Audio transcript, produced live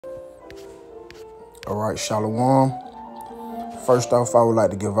All right, Shalom. First off, I would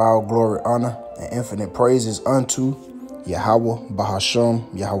like to give all glory, honor, and infinite praises unto Yahweh Bahasham,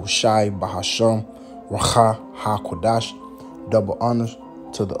 Yahweh Shai Bahasham, Racha HaKodash. Double honors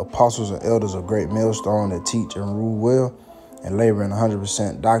to the apostles and elders of Great Millstone that teach and rule well and labor in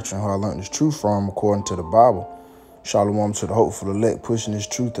 100% doctrine who I learned this truth from according to the Bible. Shalom to the hopeful elect pushing this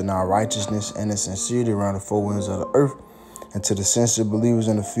truth in our righteousness and its sincerity around the four winds of the earth. And to the sincere believers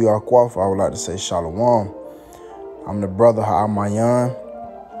in the few are qualified, I would like to say Shalom. I'm the brother Ha'amayan,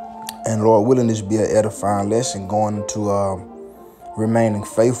 and Lord willing, this be an edifying lesson going into remaining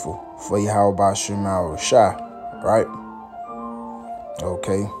faithful for Yahweh Ba'ashem Shai, right?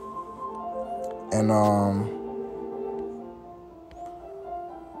 Okay. And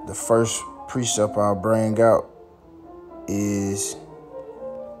the first precept I'll bring out is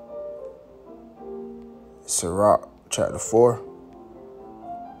Sirach chapter 4.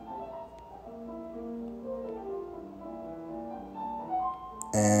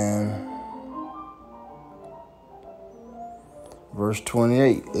 And verse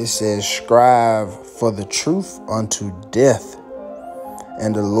 28, it says, "Strive for the truth unto death,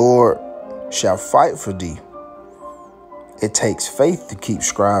 and the Lord shall fight for thee." It takes faith to keep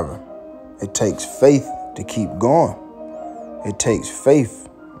striving. It takes faith to keep going. It takes faith,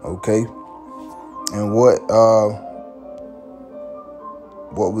 okay? And what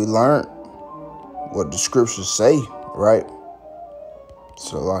we learned, what the scriptures say, right?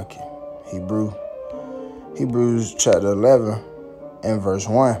 So like Hebrews chapter 11 and verse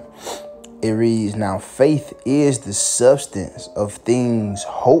 1, it reads, "Now faith is the substance of things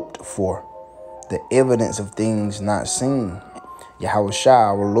hoped for, the evidence of things not seen." Yahweh Shai,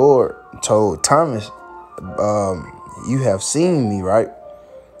 our Lord, told Thomas, "You have seen me," right?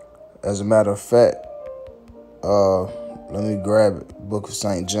 As a matter of fact, let me grab it. Book of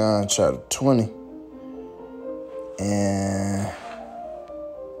St. John, chapter 20. And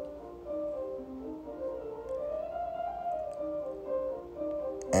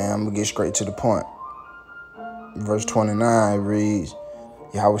I'm going to get straight to the point. Verse 29 reads,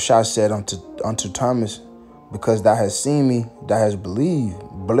 Yahweh Shai said unto Thomas, "Because thou hast seen me, thou hast believed.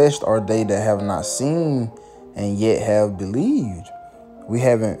 Blessed are they that have not seen and yet have believed." We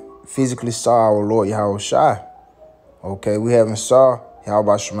haven't physically saw our Lord Yahweh Shai. Okay, we haven't saw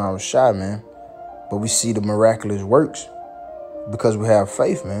Yahweh Shai, man. But we see the miraculous works because we have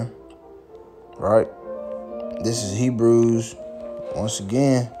faith, man. Right? This is Hebrews, once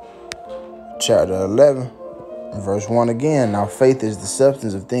again, chapter 11, verse 1 again. "Now faith is the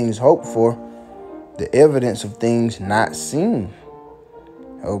substance of things hoped for, the evidence of things not seen."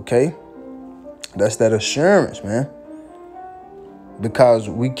 Okay? That's that assurance, man. Because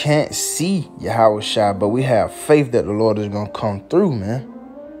we can't see Yahweh Shai, but we have faith that the Lord is going to come through, man.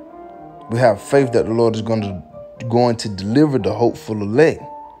 We have faith that the Lord is going to deliver the hopeful elect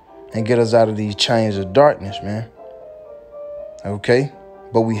and get us out of these chains of darkness, man. Okay?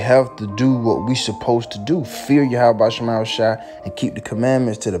 But we have to do what we're supposed to do. Fear Yahweh Shai and keep the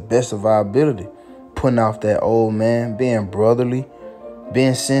commandments to the best of our ability. Putting off that old man, being brotherly,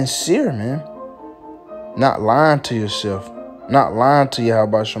 being sincere, man. Not lying to yourself. Not lying to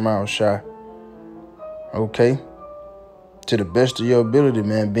Yahweh Shai. Okay? To the best of your ability,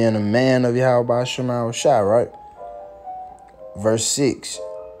 man. Being a man of Yahweh Shai, right? Verse 6.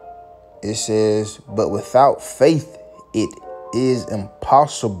 It says, "But without faith it is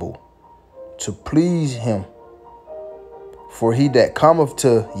impossible to please him. For he that cometh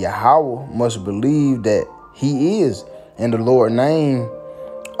to Yahweh must believe that he is." And the Lord's name,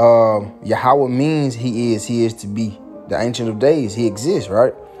 Yahweh means he is to be the Ancient of Days. He exists,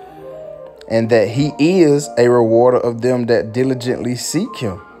 right? And that he is a rewarder of them that diligently seek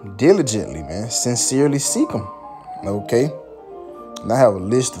him. Diligently, man. Sincerely seek him. Okay? And I have a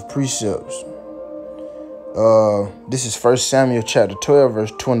list of precepts. This is 1 Samuel chapter 12,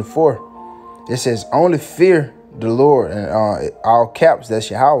 verse 24. It says, "Only fear the Lord," and all caps, that's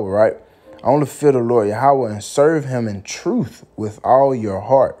Yahweh, right? "Only fear the Lord Yahweh and serve him in truth with all your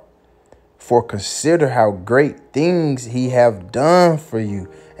heart. For consider how great things he have done for you."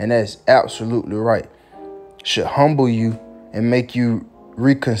 And that's absolutely right. Should humble you and make you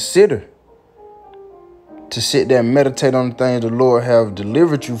reconsider. To sit there and meditate on the things the Lord have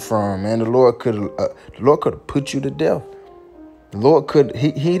delivered you from, man. The Lord could have put you to death. The Lord could,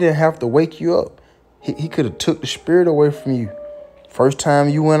 he didn't have to wake you up. He could have took the spirit away from you. First time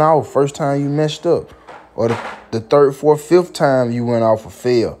you went off, first time you messed up. Or the third, fourth, fifth time you went off or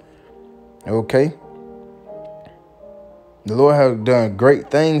failed. Okay? The Lord has done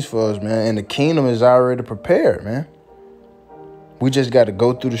great things for us, man. And the kingdom is already prepared, man. We just got to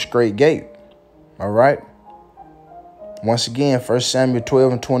go through the straight gate. All right. Once again, 1 Samuel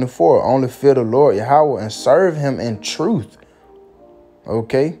 12:24. Only fear the Lord Yahweh and serve him in truth.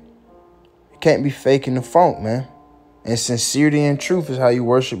 Okay? You can't be faking the funk, man. And sincerity and truth is how you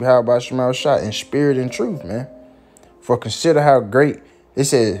worship Yahweh Shema Shah, in spirit and truth, man. For consider how great, it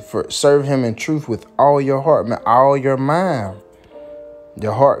says, for serve him in truth with all your heart, man, all your mind.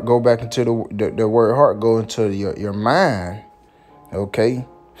 Your heart go back into the word heart go into your mind. Okay?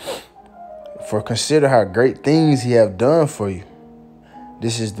 For consider how great things he have done for you.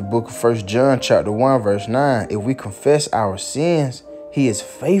 This is the book of 1 John chapter 1 verse 9. If we confess our sins, he is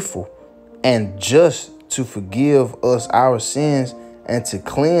faithful and just to forgive us our sins and to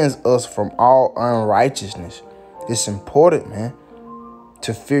cleanse us from all unrighteousness. It's important, man,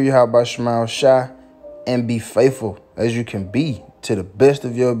 to fear Yahweh Shema Shah and be faithful as you can be to the best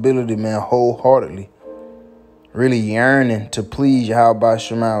of your ability, man, wholeheartedly. Really yearning to please Yahweh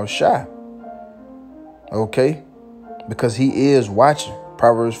Shema Shah. Okay? Because he is watching.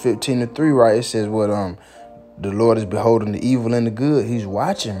 Proverbs 15:3, right? It says what the Lord is beholding the evil and the good. He's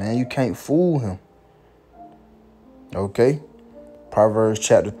watching, man. You can't fool him. Okay? Proverbs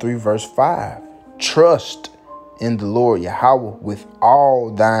chapter 3, verse 5. Trust in the Lord Yahweh with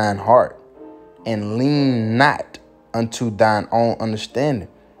all thine heart, and lean not unto thine own understanding.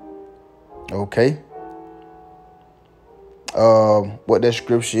 Okay? What that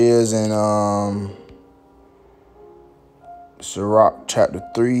scripture is in Sirach chapter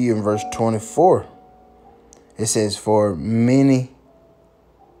 3 and verse 24. It says, for many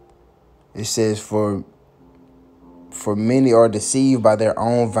are deceived by their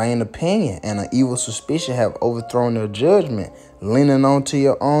own vain opinion, and an evil suspicion have overthrown their judgment, leaning on to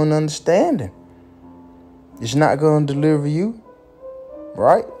your own understanding. It's not going to deliver you,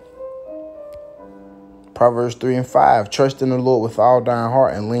 right? Proverbs 3 and 5, trust in the Lord with all thine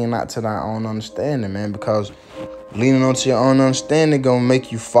heart and lean not to thine own understanding, man, because leaning onto your own understanding gonna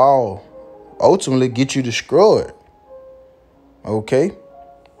make you fall. Ultimately, get you destroyed. Okay?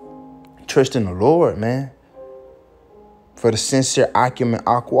 Trust in the Lord, man. For the sincere Akim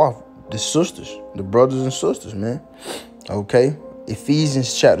Akwaf, the sisters, the brothers and sisters, man. Okay?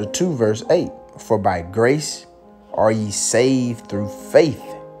 Ephesians chapter 2, verse 8. For by grace are ye saved through faith.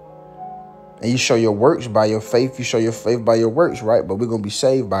 And you show your works by your faith. You show your faith by your works, right? But we're going to be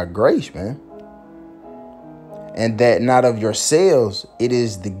saved by grace, man. And that not of yourselves, it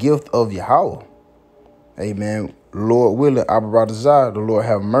is the gift of Yahweh. Amen. Lord willing, Abba, the Lord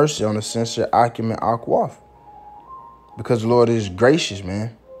have mercy on the sincere Akim and Akwaf. Because the Lord is gracious,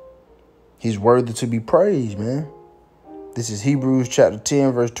 man. He's worthy to be praised, man. This is Hebrews chapter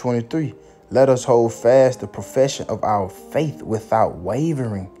 10, verse 23. Let us hold fast the profession of our faith without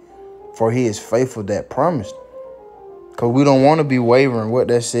wavering, for he is faithful that promised. Because we don't want to be wavering. What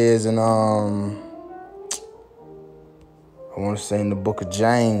that says in, I want to say in the book of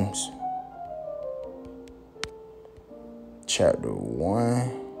James, chapter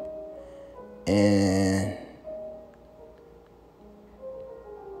 1, and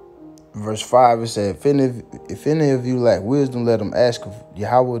verse 5, it said, if any of you lack wisdom, let him ask of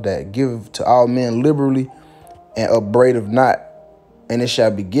Yahweh that giveth to all men liberally and upbraideth not, and it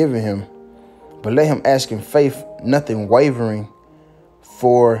shall be given him. But let him ask in faith, nothing wavering,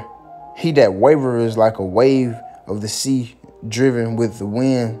 for he that wavereth is like a wave of the sea driven with the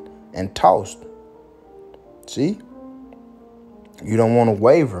wind and tossed. See? You don't want to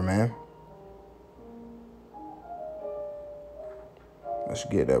waver, man. Let's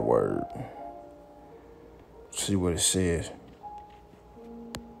get that word. See what it says.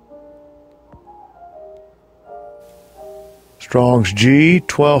 Strong's G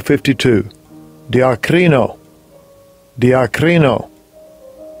 1252. Diakrino.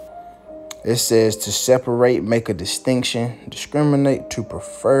 It says to separate, make a distinction, discriminate, to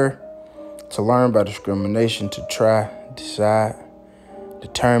prefer, to learn by discrimination, to try, decide,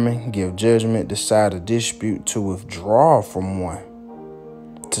 determine, give judgment, decide a dispute, to withdraw from one,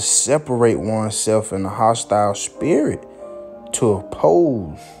 to separate oneself in a hostile spirit, to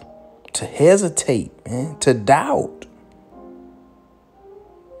oppose, to hesitate, man, to doubt.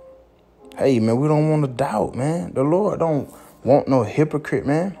 Hey, man, we don't want to doubt, man. The Lord don't want no hypocrite,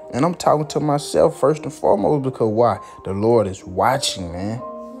 man. And I'm talking to myself first and foremost because why? The Lord is watching, man.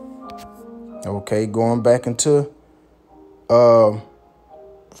 Okay, going back into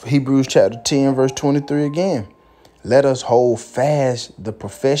Hebrews chapter 10, verse 23 again. Let us hold fast the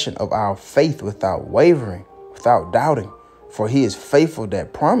profession of our faith without wavering, without doubting. For he is faithful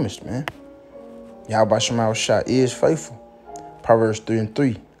that promised, man. Yahweh Shema Shah is faithful. Proverbs 3 and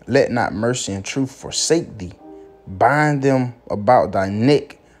 3. Let not mercy and truth forsake thee. Bind them about thy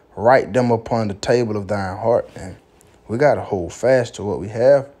neck, write them upon the table of thine heart, man. We got to hold fast to what we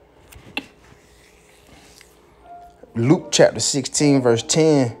have. Luke chapter 16, verse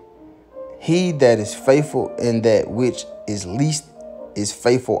 10. He that is faithful in that which is least is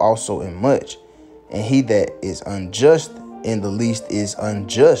faithful also in much. And he that is unjust in the least is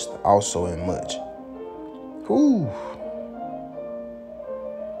unjust also in much. Whew.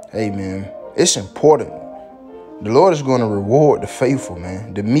 Hey, man, it's important. The Lord is going to reward the faithful,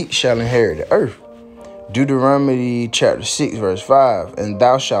 man. The meek shall inherit the earth. Deuteronomy chapter 6, verse 5. And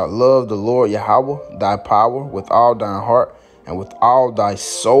thou shalt love the Lord Yahweh, thy power, with all thine heart, and with all thy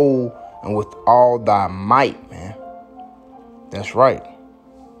soul, and with all thy might, man. That's right.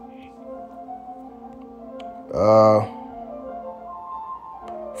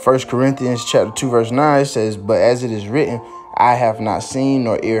 1 Corinthians chapter 2, verse 9, it says, but as it is written, I have not seen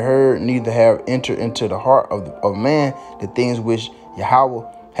nor ear heard, neither have entered into the heart of man the things which Yahweh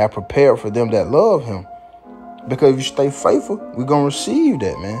have prepared for them that love him. Because if you stay faithful, we're going to receive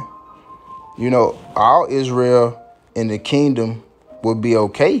that, man. You know, all Israel in the kingdom will be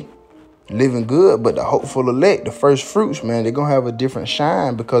okay, living good, but the hopeful elect, the first fruits, man, they're going to have a different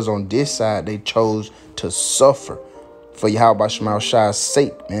shine because on this side, they chose to suffer for Yahweh Shema Shai's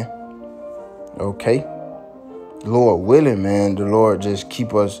sake, man. Okay. Lord willing, man, the Lord just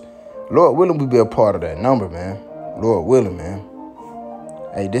keep us. Lord willing, we be a part of that number, man. Lord willing, man.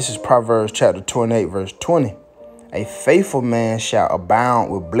 Hey, this is Proverbs chapter 28, verse 20. A faithful man shall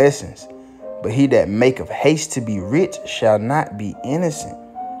abound with blessings, but he that maketh haste to be rich shall not be innocent.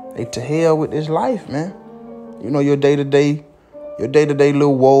 Hey, to hell with this life, man. You know, your day-to-day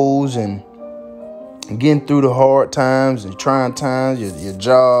little woes and getting through the hard times and trying times, your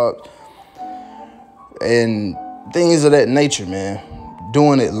job and things of that nature, man.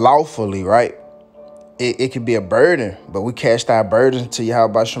 Doing it lawfully, right? It could be a burden, but we cast our burdens to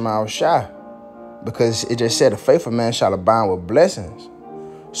Yahweh Shema Shai, because it just said a faithful man shall abound with blessings.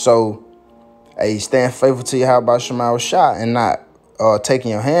 So, hey, stand faithful to Yahweh Shema Shai and not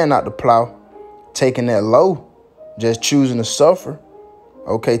taking your hand out the plow, taking that low, just choosing to suffer,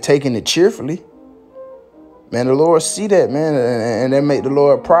 okay, taking it cheerfully. Man, the Lord see that, man, and that make the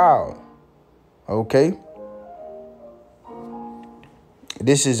Lord proud, okay?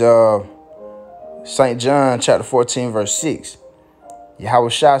 This is St. John chapter 14, verse 6. Yahweh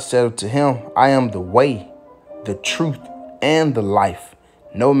Shai said unto him, I am the way, the truth, and the life.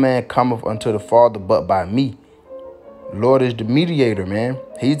 No man cometh unto the Father but by me. The Lord is the mediator, man.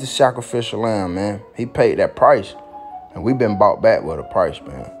 He's the sacrificial lamb, man. He paid that price, and we've been bought back with a price,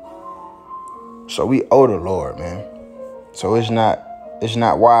 man. So we owe the Lord, man. So it's not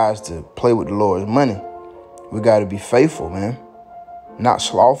wise to play with the Lord's money. We got to be faithful, man. Not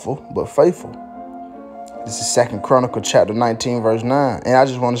slothful, but faithful. This is 2 Chronicles chapter 19, verse 9. And I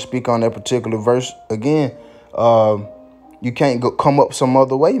just want to speak on that particular verse again. You can't come up some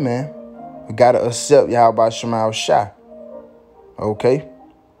other way, man. You got to accept Yahweh Shema Shai. Okay?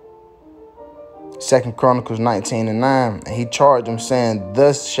 2 Chronicles 19 and 9. And he charged them, saying,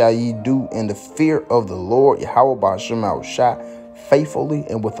 thus shall ye do in the fear of the Lord, Yahweh Shema Shai, faithfully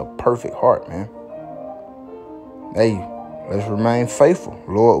and with a perfect heart, man. Hey, let's remain faithful,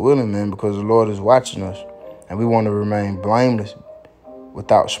 Lord willing, man, because the Lord is watching us. And we want to remain blameless,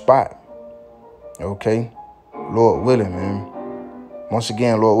 without spot. Okay? Lord willing, man. Once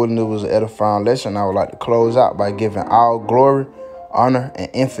again, Lord willing, it was an edifying lesson. I would like to close out by giving all glory, honor, and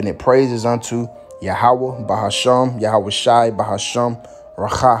infinite praises unto Yahweh, Bahasham, Yahweh Shai, Bahasham,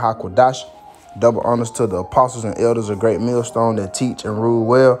 Racha HaKodash. Double honors to the apostles and elders of Great Millstone that teach and rule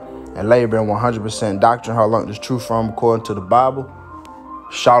well and labor in 100% doctrine, how learned this truth from according to the Bible.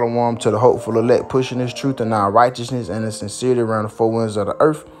 Shalom to the hopeful elect pushing this truth and our righteousness and the sincerity around the four winds of the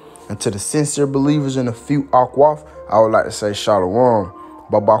earth. And to the sincere believers in the few akwaf, I would like to say Shalom.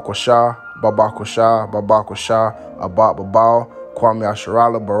 Babakwashah, Babakwashah, Babakwashah, Abba Babal, Kwame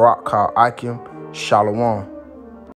Asharala, Barak Kal Akim, Shalom.